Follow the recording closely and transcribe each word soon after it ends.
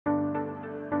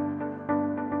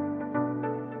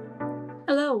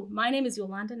Hello, my name is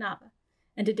Yolanda Nava,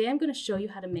 and today I'm going to show you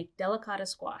how to make delicata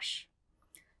squash.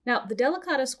 Now, the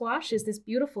delicata squash is this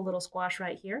beautiful little squash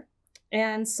right here,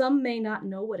 and some may not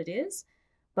know what it is,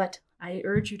 but I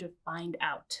urge you to find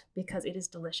out because it is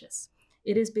delicious.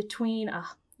 It is between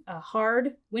a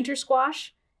hard winter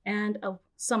squash and a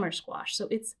summer squash, so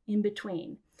it's in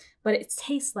between. But it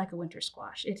tastes like a winter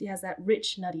squash. It has that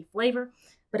rich, nutty flavor,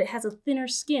 but it has a thinner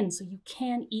skin, so you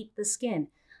can eat the skin.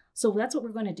 So that's what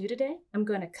we're going to do today. I'm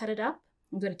going to cut it up.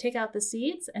 I'm going to take out the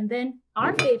seeds, and then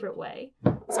our favorite way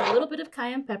is a little bit of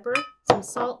cayenne pepper, some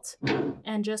salt,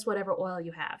 and just whatever oil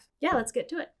you have. Yeah, let's get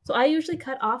to it. So I usually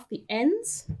cut off the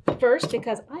ends first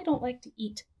because I don't like to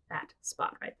eat that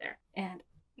spot right there. And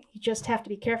you just have to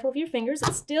be careful of your fingers.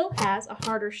 It still has a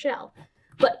harder shell.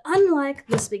 But unlike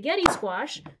the spaghetti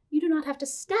squash, you do not have to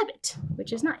stab it,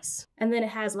 which is nice. And then it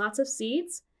has lots of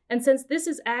seeds. And since this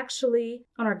is actually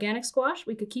an organic squash,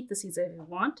 we could keep the seeds if you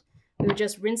want. We would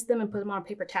just rinse them and put them on a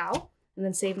paper towel and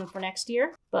then save them for next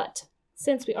year. But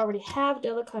since we already have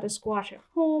delicata squash at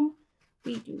home,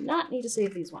 we do not need to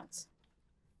save these ones.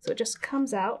 So it just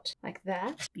comes out like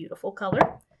that. Beautiful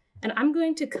color. And I'm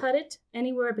going to cut it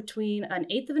anywhere between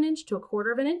 1/8 of an inch to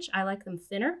 1/4 of an inch. I like them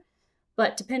thinner,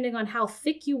 but depending on how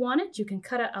thick you want it, you can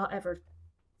cut it however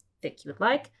thick you would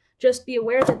like. Just be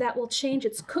aware that that will change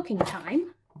its cooking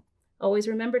time. Always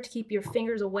remember to keep your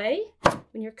fingers away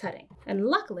when you're cutting. And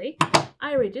luckily,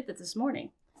 I already did that this morning.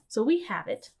 So we have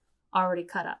it already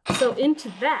cut up. So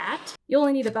into that, you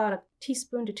only need about 1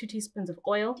 teaspoon to 2 teaspoons of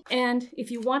oil. And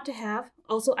if you want to have,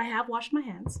 also I have washed my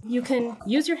hands. You can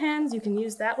use your hands, you can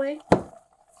use that way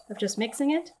of just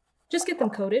mixing it. Just get them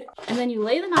coated. And then you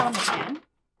lay them out on the pan,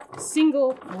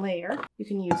 single layer. You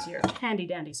can use your handy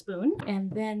dandy spoon and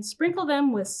then sprinkle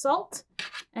them with salt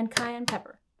and cayenne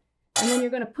pepper. And then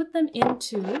you're going to put them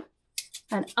into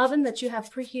an oven that you have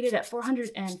preheated at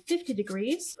 450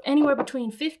 degrees, anywhere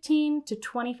between 15 to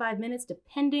 25 minutes,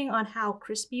 depending on how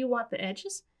crispy you want the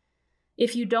edges.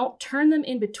 If you don't turn them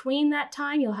in between that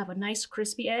time, you'll have a nice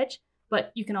crispy edge,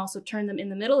 but you can also turn them in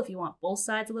the middle if you want both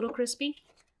sides a little crispy.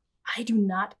 I do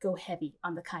not go heavy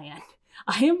on the cayenne.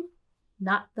 I am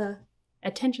not the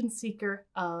attention seeker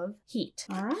of heat.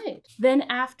 All right. Then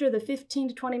after the 15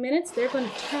 to 20 minutes, they're going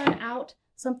to turn out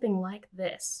something like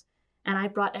this. And I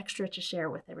brought extra to share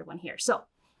with everyone here. So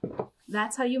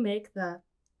that's how you make the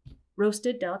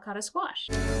roasted delicata squash.